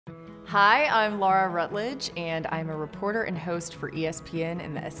Hi, I'm Laura Rutledge, and I'm a reporter and host for ESPN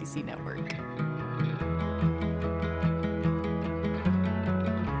and the SEC Network.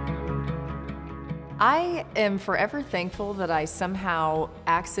 I am forever thankful that I somehow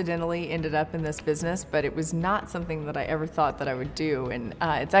accidentally ended up in this business, but it was not something that I ever thought that I would do. And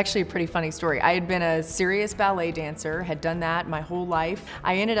it's actually a pretty funny story. I had been a serious ballet dancer, had done that my whole life.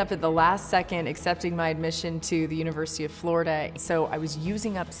 I ended up at the last second accepting my admission to the University of Florida. So I was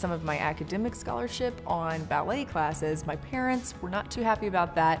using up some of my academic scholarship on ballet classes. My parents were not too happy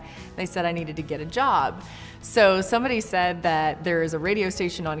about that. They said I needed to get a job. So somebody said that there is a radio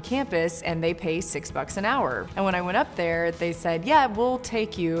station on campus and they pay $6 an hour. And when I went up there, they said, yeah, we'll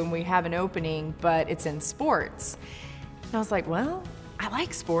take you and we have an opening, but it's in sports. And I was like, well, I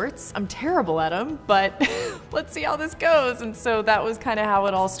like sports. I'm terrible at them, but let's see how this goes. And so that was kind of how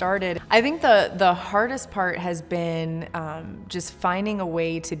it all started. I think the hardest part has been just finding a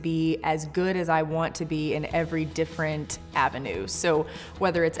way to be as good as I want to be in every different avenue. So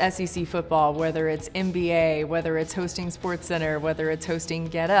whether it's SEC football, whether it's NBA, whether it's hosting SportsCenter, whether it's hosting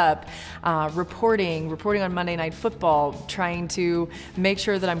Get Up, reporting on Monday Night Football, trying to make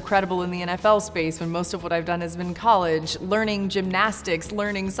sure that I'm credible in the NFL space when most of what I've done has been college, learning gymnastics,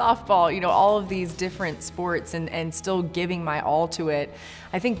 learning softball, all of these different sports and still giving my all to it.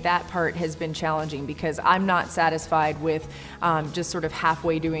 I think that part has been challenging because I'm not satisfied with just sort of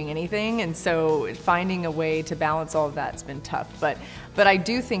halfway doing anything, and so finding a way to balance all of that's been tough. But I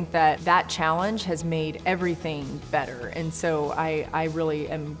do think that challenge has made everything better, and so I really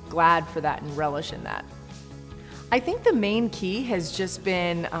am glad for that and relish in that. I think the main key has just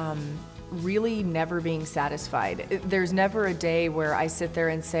been really never being satisfied. There's never a day where I sit there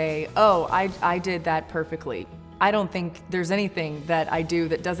and say, oh, I did that perfectly. I don't think there's anything that I do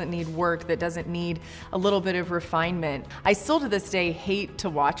that doesn't need work, that doesn't need a little bit of refinement. I still to this day hate to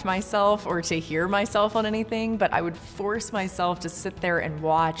watch myself or to hear myself on anything, but I would force myself to sit there and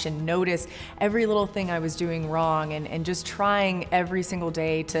watch and notice every little thing I was doing wrong and just trying every single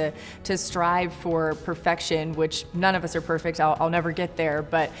day to strive for perfection, which none of us are perfect. I'll never get there,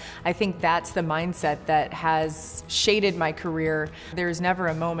 but I think that's the mindset that has shaded my career. There's never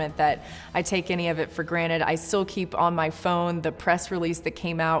a moment that I take any of it for granted. I still keep on my phone the press release that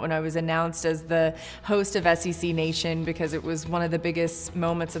came out when I was announced as the host of SEC Nation, because it was one of the biggest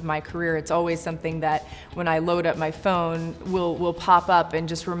moments of my career. It's always something that when I load up my phone will pop up and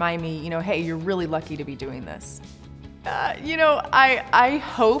just remind me, hey, you're really lucky to be doing this. I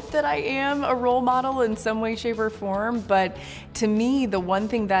hope that I am a role model in some way, shape, or form, but to me, the one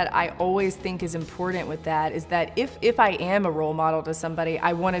thing that I always think is important with that is that if I am a role model to somebody,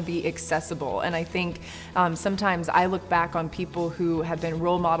 I want to be accessible. And I think sometimes I look back on people who have been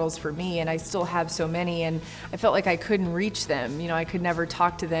role models for me, and I still have so many, and I felt like I couldn't reach them. I could never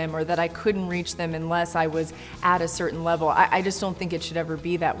talk to them, or that I couldn't reach them unless I was at a certain level. I just don't think it should ever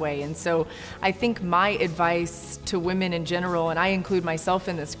be that way. And so I think my advice to women in general, and I include myself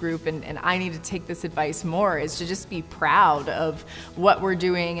in this group, and I need to take this advice more, is to just be proud of what we're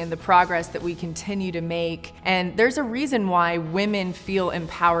doing and the progress that we continue to make. And there's a reason why women feel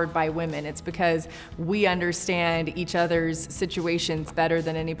empowered by women. It's because we understand each other's situations better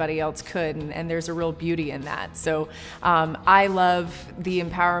than anybody else could, and there's a real beauty in that. So I love the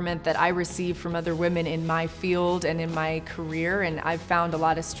empowerment that I receive from other women in my field and in my career, and I've found a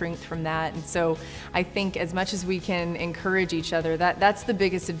lot of strength from that. And so I think as much as we can encourage each other, that's the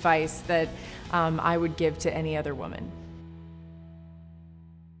biggest advice that I would give to any other woman.